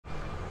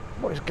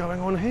What is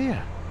going on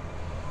here?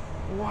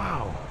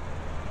 Wow.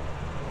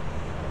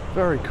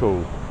 Very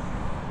cool.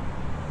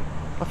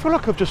 I feel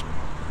like I've just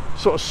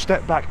sort of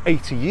stepped back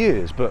 80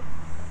 years, but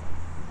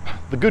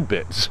the good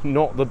bits,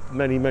 not the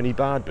many, many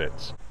bad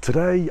bits.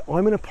 Today,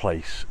 I'm in a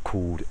place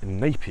called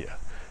Napier.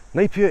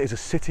 Napier is a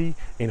city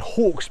in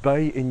Hawke's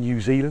Bay in New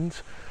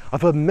Zealand.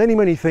 I've heard many,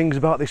 many things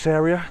about this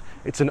area.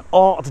 It's an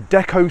Art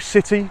Deco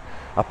city.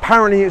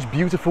 Apparently it's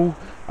beautiful,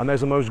 and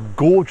there's the most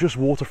gorgeous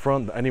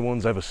waterfront that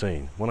anyone's ever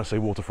seen. When I say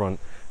waterfront,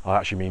 I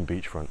actually mean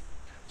beachfront.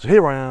 So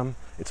here I am,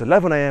 it's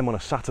 11 AM on a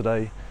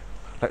Saturday.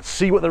 Let's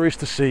see what there is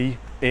to see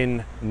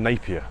in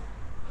Napier.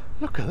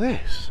 Look at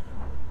this.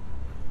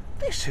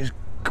 This is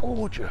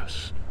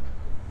gorgeous.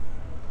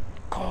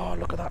 God,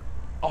 look at that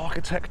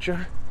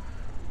architecture.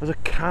 There's a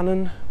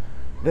cannon,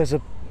 there's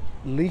a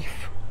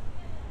leaf.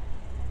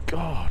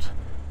 God.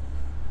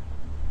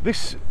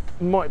 This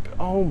might be,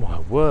 oh my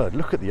word,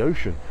 look at the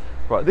ocean.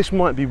 Right, this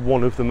might be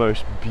one of the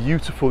most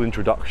beautiful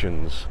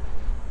introductions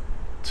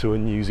to a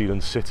New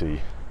Zealand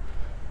city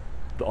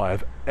that I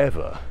have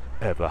ever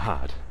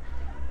had.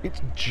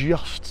 It's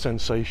just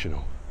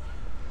sensational.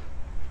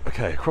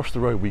 Okay, across the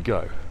road we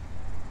go.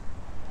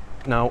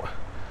 Now,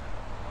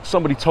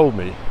 somebody told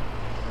me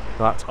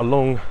that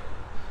along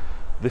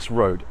this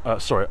road,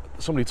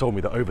 somebody told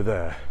me that over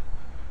there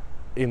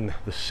in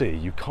the sea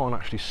you can't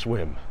actually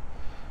swim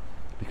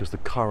because the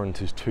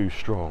current is too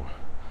strong,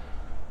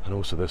 and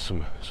also there's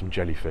some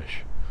jellyfish.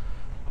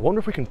 I wonder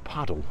if we can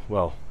paddle.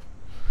 Well,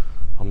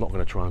 I'm not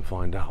going to try and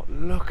find out.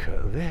 Look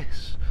at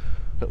this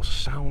little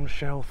sound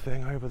shell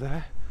thing over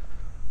there.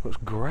 Looks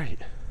great.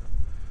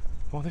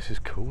 Well, this is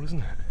cool,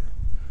 isn't it?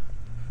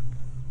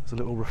 There's a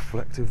little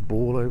reflective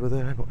ball over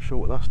there, not sure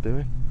what that's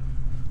doing.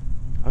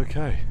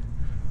 Okay,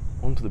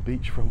 onto the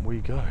beachfront we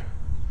go.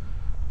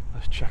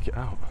 Let's check it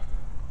out.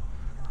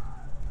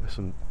 There's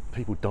some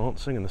people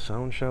dancing in the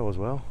sound show as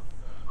well.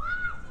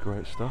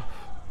 Great stuff.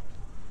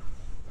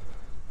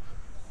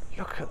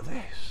 Look at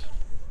this.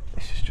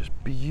 This is just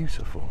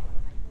beautiful.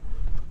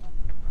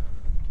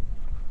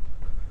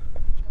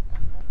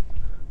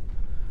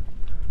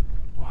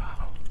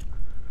 Wow.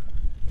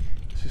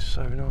 This is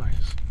so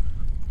nice.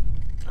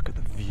 Look at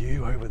the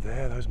view over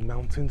there, those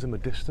mountains in the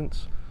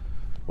distance.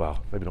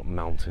 Well, maybe not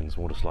mountains,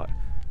 more just like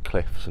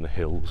cliffs and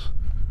hills.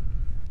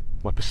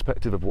 My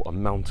perspective of what a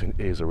mountain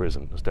is or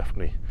isn't has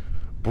definitely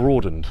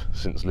broadened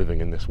since living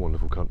in this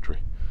wonderful country.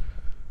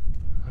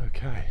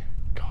 Okay,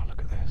 God, look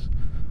at this.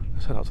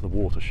 Let's head out to the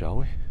water, shall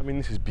we? I mean,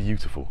 this is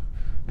beautiful.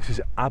 This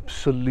is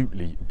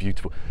absolutely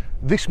beautiful.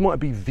 This might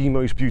be the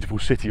most beautiful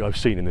city I've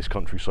seen in this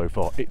country so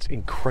far. It's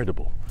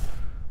incredible.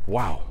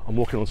 Wow, I'm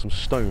walking on some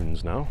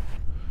stones now.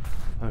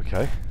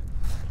 Okay,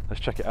 let's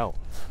check it out.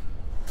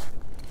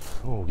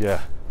 Oh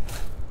yeah,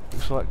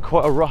 looks like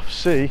quite a rough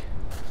sea.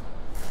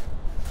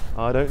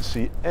 I don't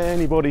see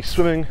anybody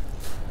swimming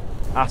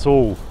at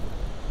all.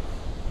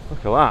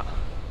 Look at that.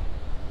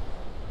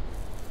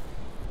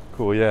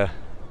 Cool, yeah.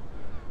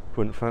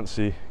 Wouldn't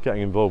fancy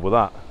getting involved with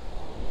that.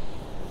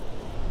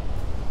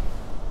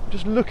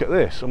 Just look at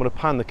this. I'm going to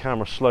pan the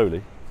camera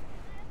slowly.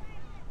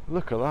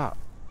 Look at that.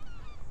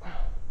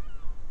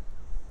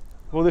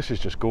 Well, this is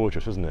just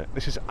gorgeous, isn't it?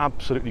 This is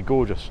absolutely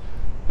gorgeous.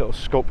 Little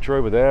sculpture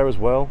over there as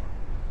well.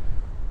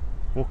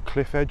 More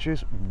cliff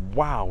edges.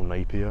 Wow,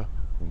 Napier.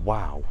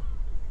 Wow.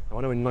 Now,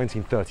 I know in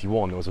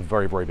 1931 there was a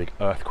very, very big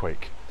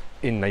earthquake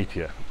in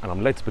Napier, and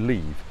I'm led to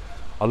believe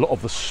a lot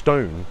of the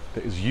stone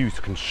that is used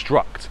to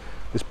construct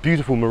this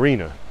beautiful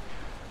marina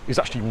is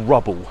actually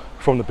rubble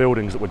from the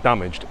buildings that were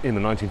damaged in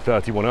the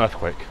 1931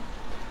 earthquake.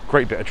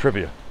 Great bit of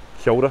trivia.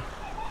 Kia ora,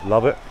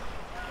 love it.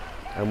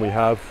 And we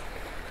have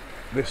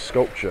this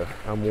sculpture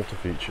and water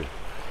feature.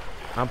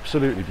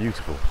 Absolutely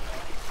beautiful.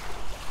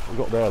 We've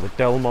got there the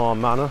Delmar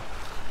Manor.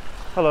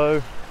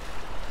 Hello.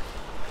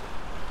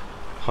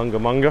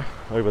 Hungamunga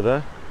over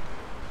there.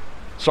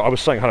 So I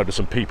was saying hello to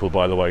some people,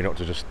 by the way, not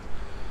just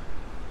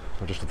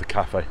at the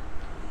cafe.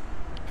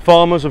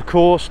 Farmers, of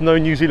course. No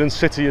New Zealand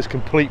city is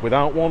complete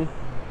without one.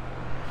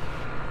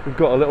 We've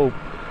got a little,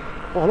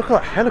 oh, look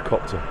at that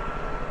helicopter.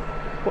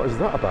 What is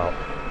that about?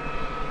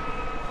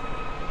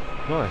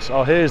 Nice.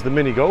 Oh, here's the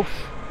mini golf.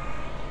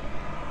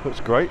 Looks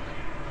great.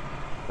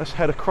 Let's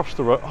head across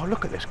the road. Oh,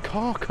 look at this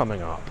car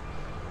coming up.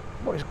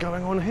 What is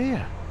going on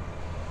here?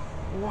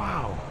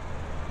 Wow.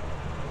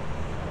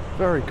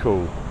 Very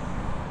cool.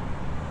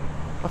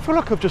 I feel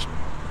like I've just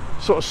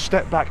sort of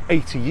stepped back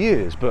 80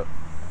 years, but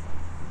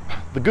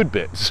the good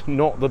bits,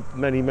 not the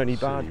many, many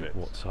bad bits.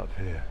 What's up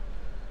here?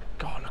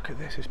 God, look at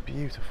this, it's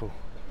beautiful.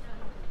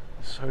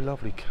 It's so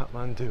lovely.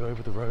 Kathmandu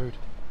over the road.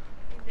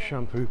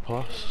 Shampoo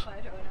Plus.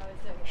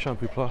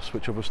 Shampoo Plus,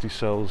 which obviously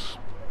sells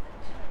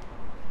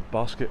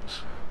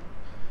baskets.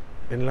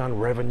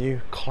 Inland Revenue,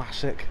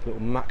 classic,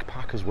 little Mac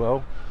pack as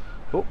well.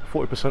 Oh,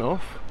 40%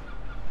 off.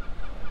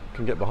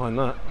 Can get behind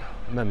that.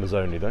 Members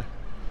only though.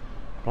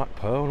 Black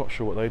Pearl, not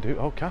sure what they do.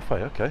 Oh, cafe,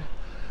 okay.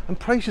 And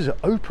places are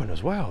open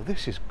as well.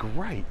 This is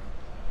great.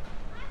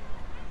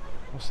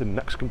 What's the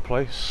Mexican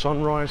place?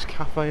 Sunrise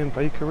Cafe and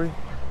Bakery.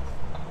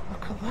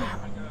 Look at that.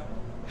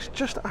 It's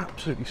just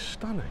absolutely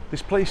stunning.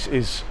 This place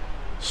is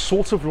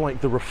sort of like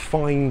the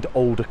refined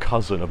older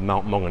cousin of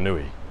Mount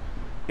Maunganui.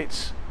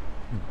 It's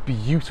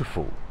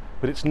beautiful,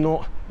 but it's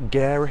not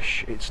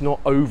garish, it's not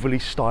overly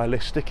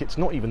stylistic, it's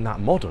not even that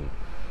modern,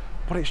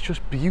 but it's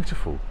just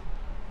beautiful.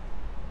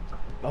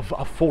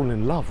 I've fallen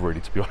in love,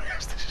 really, to be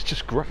honest. This is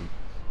just great.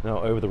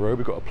 Now over the road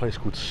we've got a place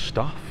called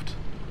Stuffed.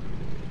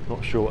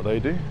 Not sure what they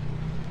do.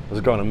 There's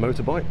a guy on a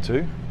motorbike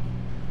too.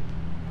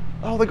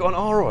 Oh, they got an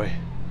Aroi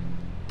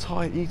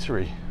Thai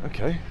eatery.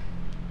 Okay,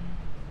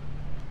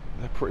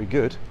 they're pretty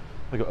good.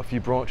 They got a few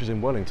branches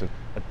in Wellington.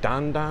 A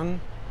Dan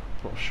Dan,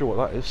 not sure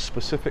what that is.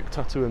 Specific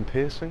Tattoo and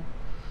Piercing.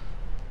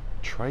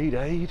 Trade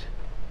Aid.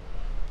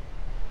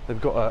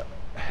 They've got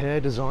a hair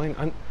design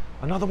and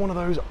another one of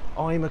those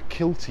I'm a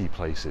Kilty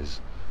places.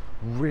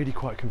 Really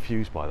quite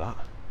confused by that.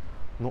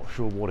 Not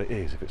sure what it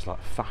is, if it's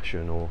like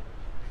fashion or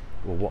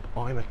what.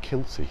 I'm a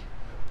Kilty.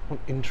 What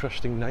an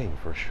interesting name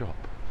for a shop.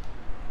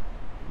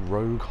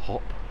 Rogue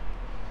Hop.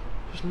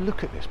 Just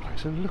look at this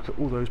place and look at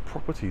all those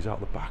properties out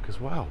the back as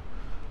well.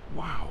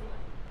 Wow.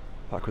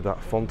 Back with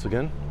that font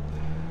again.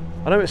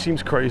 I know it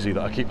seems crazy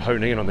that I keep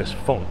honing in on this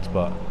font,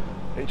 but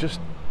it just,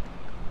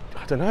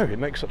 I don't know, it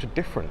makes such a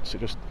difference. It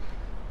just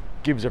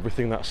gives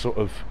everything that sort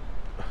of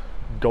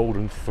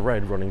golden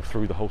thread running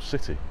through the whole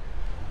city.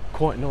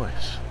 Quite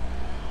nice.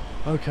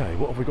 Okay,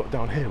 what have we got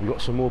down here? We've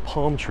got some more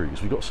palm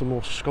trees, we've got some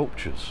more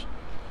sculptures.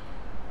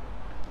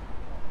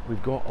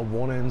 We've got a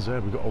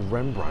 1NZ, we've got a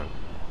Rembrandt.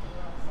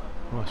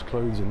 Nice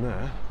clothes in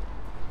there.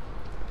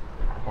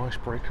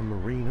 Icebreaker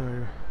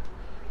Merino,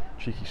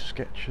 cheeky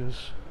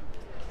Skechers.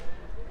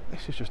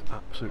 This is just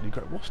absolutely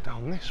great. What's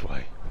down this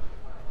way?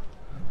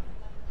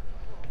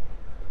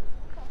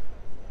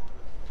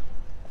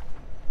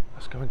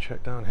 Let's go and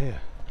check down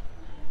here.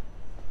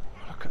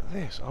 Look at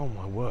this, oh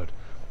my word.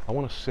 I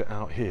want to sit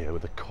out here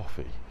with a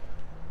coffee.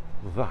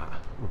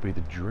 That would be the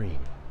dream.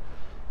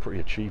 Pretty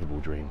achievable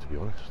dream, to be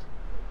honest.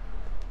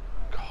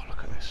 God,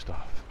 look at this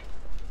stuff.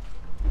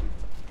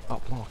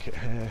 Upmarket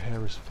hair,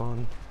 hair is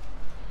fun.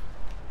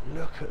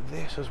 Look at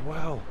this as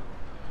well.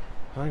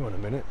 Hang on a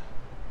minute.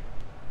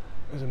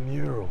 There's a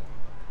mural.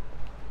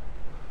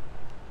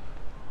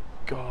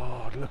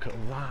 God, look at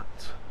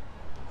that.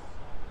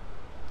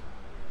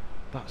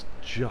 That's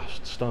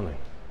just stunning.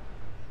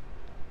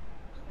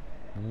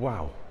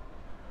 Wow.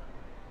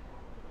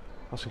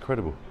 That's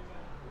incredible.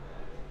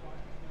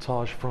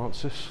 Taj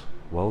Francis,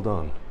 well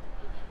done.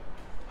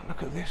 And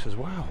look at this as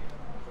well.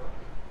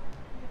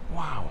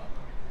 Wow.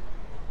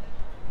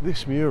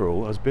 This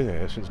mural has been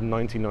here since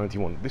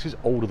 1991. This is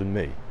older than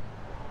me.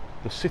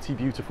 The City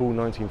Beautiful,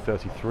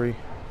 1933.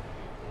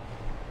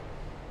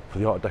 For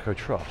the Art Deco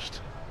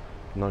Trust,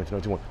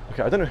 1991.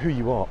 Okay, I don't know who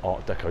you are,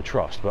 Art Deco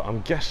Trust, but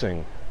I'm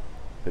guessing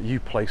that you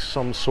play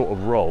some sort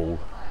of role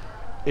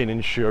in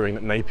ensuring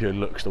that Napier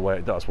looks the way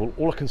it does. Well,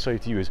 all I can say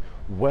to you is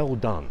well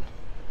done,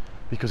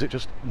 because it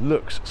just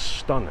looks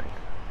stunning.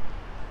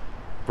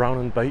 Brown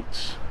and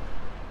Bates,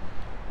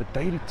 the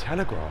Daily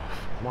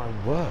Telegraph, my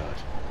word.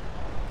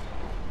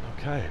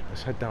 Okay,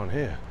 let's head down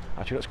here.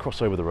 Actually, let's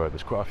cross over the road.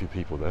 There's quite a few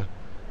people there.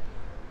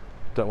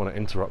 Don't want to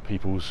interrupt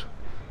people's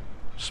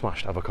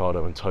smashed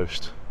avocado and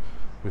toast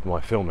with my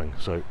filming,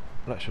 so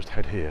let's just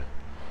head here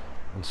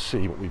and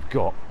see what we've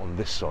got on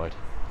this side.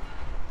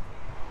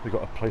 We've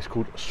got a place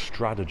called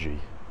Strategy.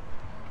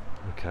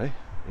 Okay,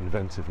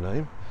 inventive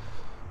name.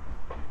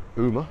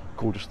 Uma,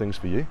 gorgeous things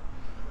for you.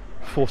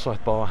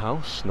 Forsyth Bar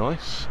House,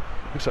 nice.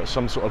 Looks like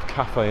some sort of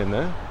cafe in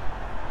there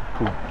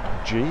called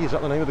G. Is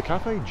that the name of the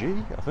cafe? G,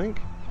 I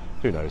think.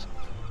 Who knows?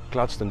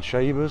 Gladstone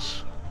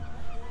Chambers,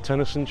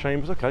 Tennyson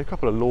Chambers. Okay, a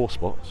couple of law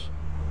spots.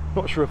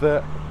 Not sure if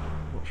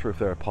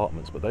they're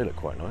apartments, but they look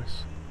quite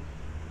nice.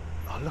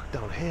 Oh, look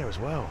down here as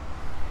well.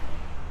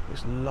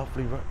 This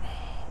lovely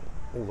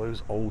all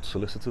those old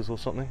solicitors or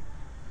something.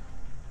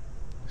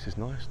 This is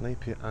nice.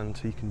 Napier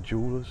Antique and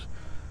Jewellers,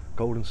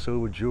 gold and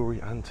silver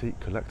jewellery, antique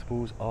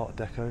collectibles, Art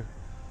Deco.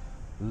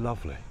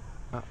 Lovely,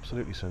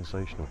 absolutely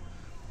sensational.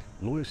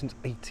 Lawyer since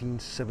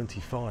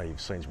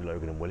 1875, Sainsbury,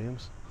 Logan and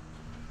Williams.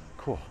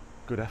 Cool,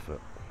 good effort.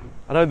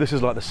 I know this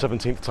is like the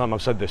 17th time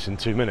I've said this in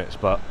 2 minutes,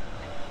 but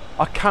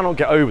I cannot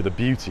get over the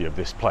beauty of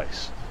this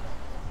place.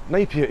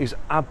 Napier is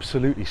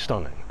absolutely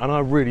stunning, and I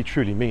really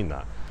truly mean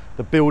that.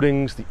 The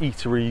buildings, the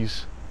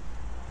eateries,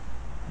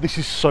 this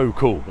is so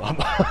cool.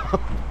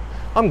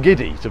 I'm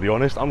giddy, to be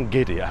honest. I'm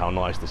giddy at how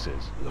nice this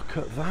is. Look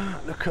at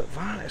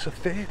that, it's a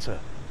theatre.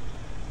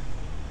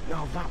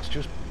 Now that's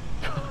just,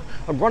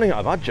 I'm running out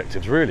of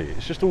adjectives really.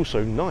 It's just all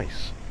so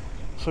nice.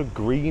 So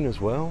green as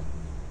well.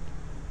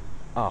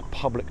 Ah,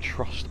 Public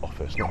Trust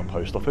Office, not a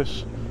post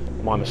office.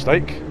 My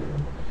mistake.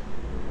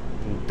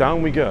 And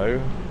down we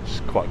go.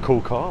 It's quite a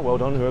cool car, well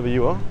done whoever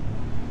you are.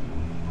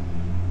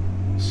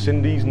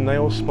 Cindy's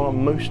Nail Spa,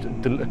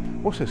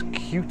 what's this?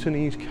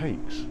 Cutanese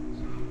Cakes.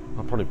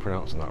 I'm probably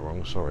pronouncing that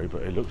wrong, sorry,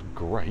 but it looks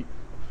great.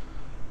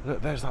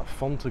 Look, there's that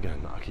font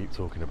again that I keep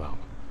talking about.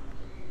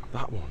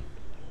 That one.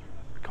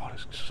 God,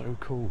 it's so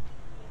cool.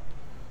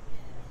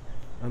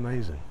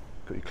 Amazing.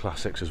 Got your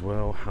classics as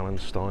well,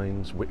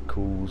 Hallensteins,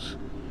 Whitcoulls,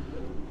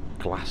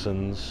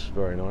 Glassons,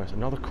 very nice.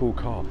 Another cool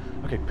car.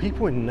 Okay,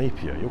 people in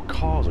Napier, your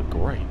cars are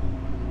great.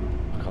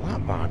 Look at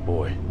that bad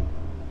boy.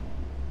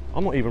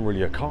 I'm not even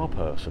really a car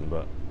person,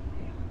 but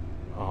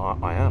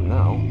I am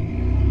now.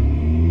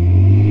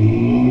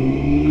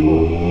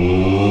 Cool.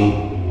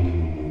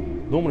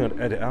 Normally I'd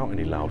edit out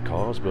any loud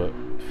cars, but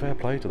fair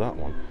play to that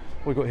one.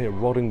 What we got here?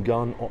 Rod and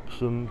Gun,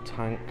 Opsum,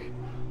 Tank.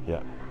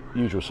 Yeah,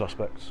 usual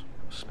suspects.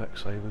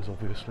 Specsavers,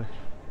 obviously.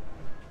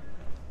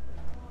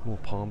 More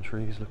palm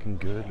trees, looking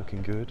good,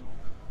 looking good.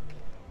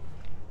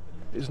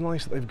 It's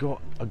nice that they've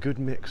got a good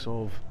mix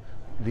of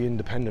the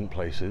independent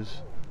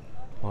places,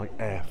 like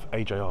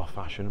AJR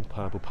Fashion and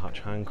Purple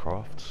Patch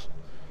Handcrafts,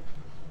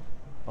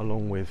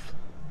 along with,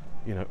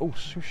 you know, oh,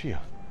 Sushi.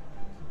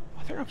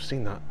 I think I've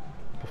seen that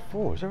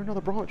before. Is there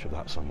another branch of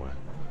that somewhere?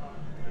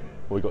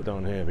 What we got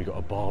down here? We got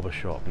a barber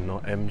shop,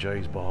 not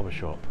MJ's Barber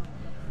Shop.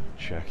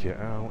 Check it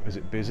out. Is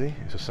it busy?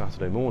 It's a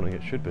Saturday morning,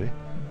 it should be.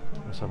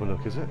 Let's have a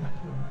look, is it?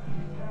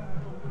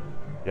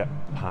 Yep,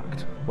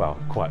 packed. Well,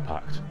 quite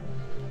packed.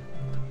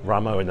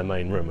 Ramo in the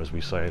main room, as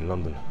we say in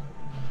London.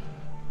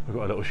 We've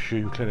got a little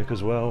shoe clinic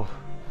as well.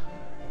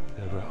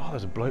 Oh,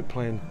 there's a bloke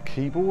playing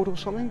keyboard or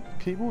something.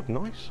 Keyboard,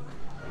 nice.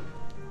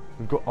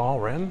 We've got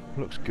RM,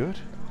 looks good.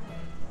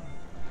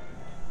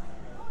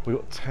 We've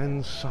got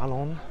 10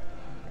 Salon,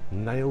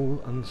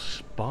 Nail and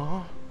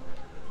Spa.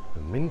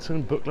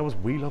 Minton, book lovers,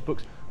 we love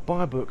books.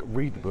 Buy a book,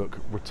 read the book,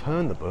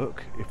 return the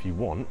book if you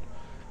want.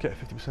 Get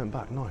 50%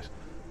 back, nice.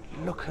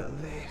 Look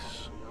at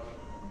this.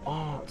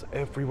 Art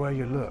everywhere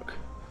you look.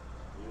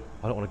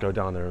 I don't want to go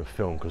down there and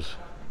film because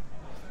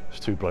there's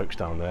two blokes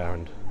down there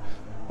and,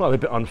 well, a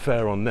bit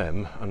unfair on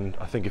them, and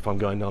I think if I'm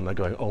going down there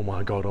going, oh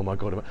my god, oh my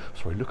god,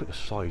 sorry, look at the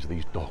size of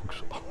these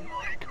dogs. Oh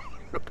my god,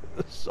 look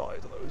at the size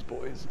of those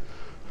boys.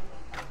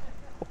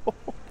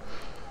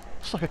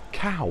 It's like a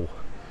cow.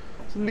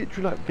 It's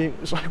literally like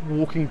it's like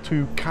walking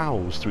two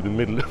cows through the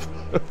middle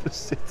of the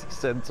city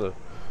centre.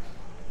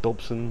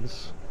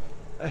 Dobson's,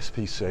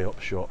 SPCA op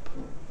shop.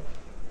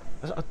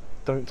 I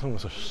don't think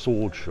that's a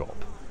sword shop.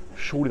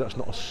 Surely that's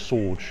not a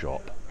sword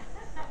shop.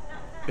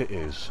 It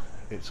is.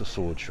 It's a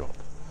sword shop.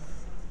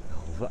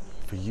 Now that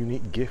for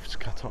unique gifts,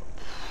 Qatar.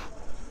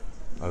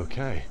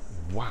 Okay.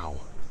 Wow.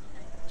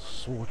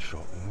 Sword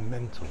shop.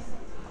 Mental.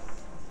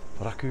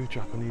 Raku,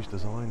 Japanese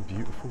design.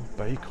 Beautiful.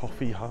 Bay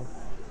Coffee Hub.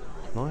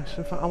 Nice.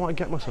 In fact, I might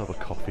get myself a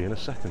coffee in a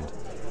second.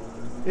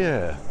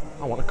 Yeah.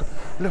 I want a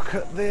look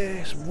at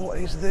this. What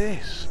is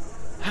this?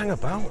 Hang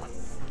about.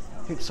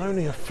 It's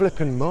only a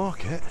flipping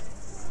market.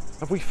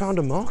 Have we found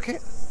a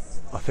market?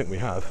 I think we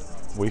have.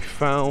 We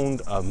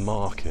found a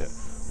market.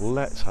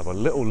 Let's have a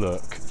little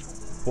look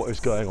what is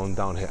going on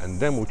down here, and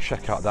then we'll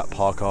check out that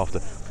park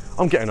after.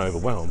 I'm getting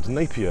overwhelmed.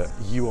 Napier,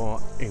 you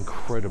are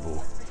incredible.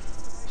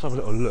 Let's have a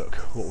little look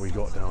what we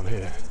got down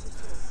here.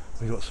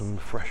 We got some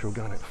fresh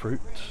organic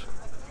fruits,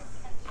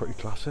 pretty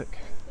classic.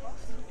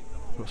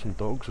 Got some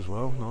dogs as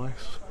well,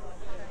 nice.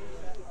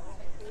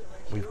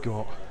 We've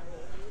got,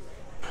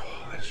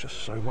 there's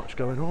just so much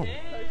going on.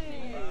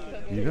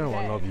 You know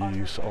I love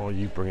you, so are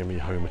you bringing me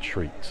home a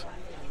treat? It's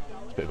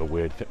a bit of a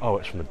weird thing. Oh,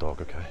 it's from the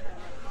dog, okay.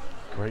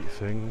 Great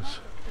things.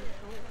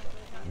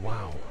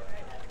 Wow.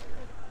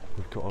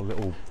 We've got a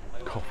little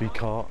coffee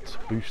cart,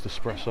 Boost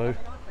Espresso,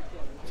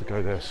 to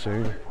go there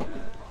soon.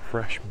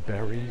 Fresh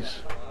berries,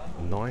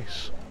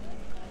 nice.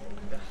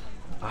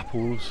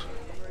 Apples.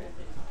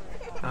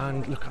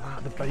 And look at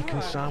that, the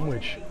bacon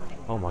sandwich.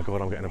 Oh my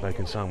god, I'm getting a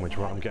bacon sandwich.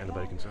 Right, I'm getting a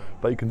bacon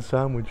sandwich. Bacon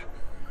sandwich.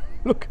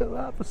 Look at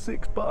that for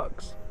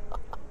 $6.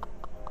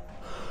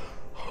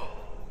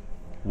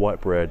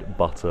 White bread,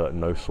 butter,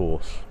 no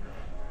sauce.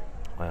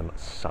 I am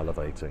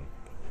salivating.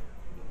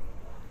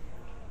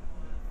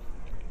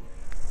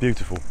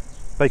 Beautiful.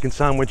 Bacon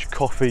sandwich,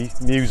 coffee,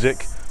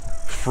 music,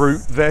 fruit,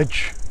 veg,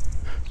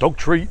 dog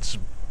treats,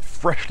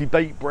 freshly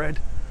baked bread.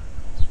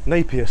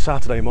 Napier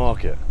Saturday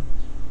Market.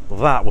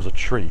 That was a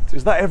treat.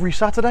 Is that every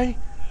Saturday?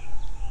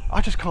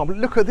 I just can't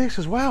look at this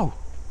as well.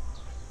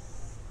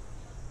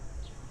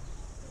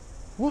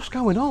 What's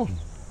going on?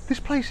 This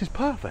place is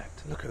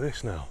perfect. Look at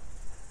this now.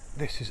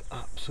 This is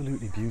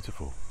absolutely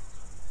beautiful.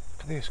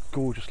 Look at this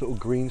gorgeous little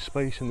green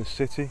space in the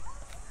city.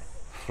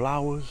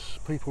 Flowers,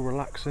 people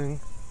relaxing.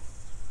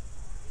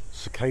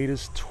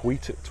 Cicadas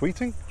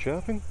tweeting?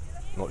 Chirping?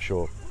 Not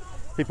sure.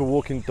 People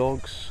walking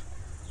dogs.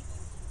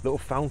 Little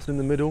fountain in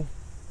the middle.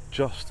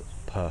 Just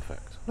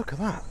perfect. Look at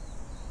that.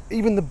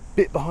 Even the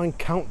bit behind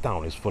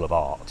Countdown is full of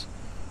art.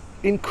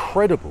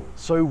 Incredible.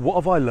 So what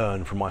have I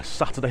learned from my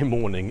Saturday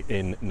morning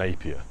in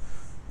Napier?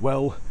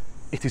 Well,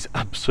 it is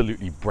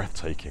absolutely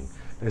breathtaking.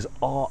 There's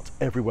art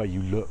everywhere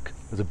you look.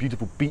 There's a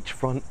beautiful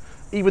beachfront.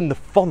 Even the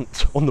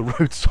font on the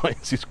road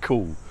signs is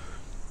cool.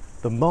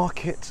 The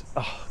market,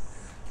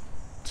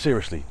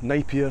 seriously,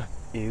 Napier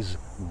is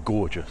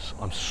gorgeous.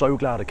 I'm so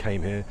glad I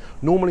came here.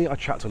 Normally I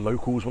chat to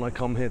locals when I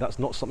come here. That's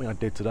not something I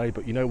did today,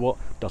 but you know what?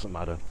 Doesn't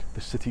matter.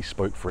 The city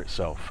spoke for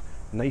itself.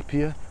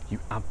 Napier, you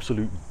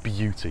absolute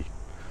beauty.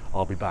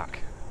 I'll be back.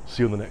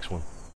 See you on the next one.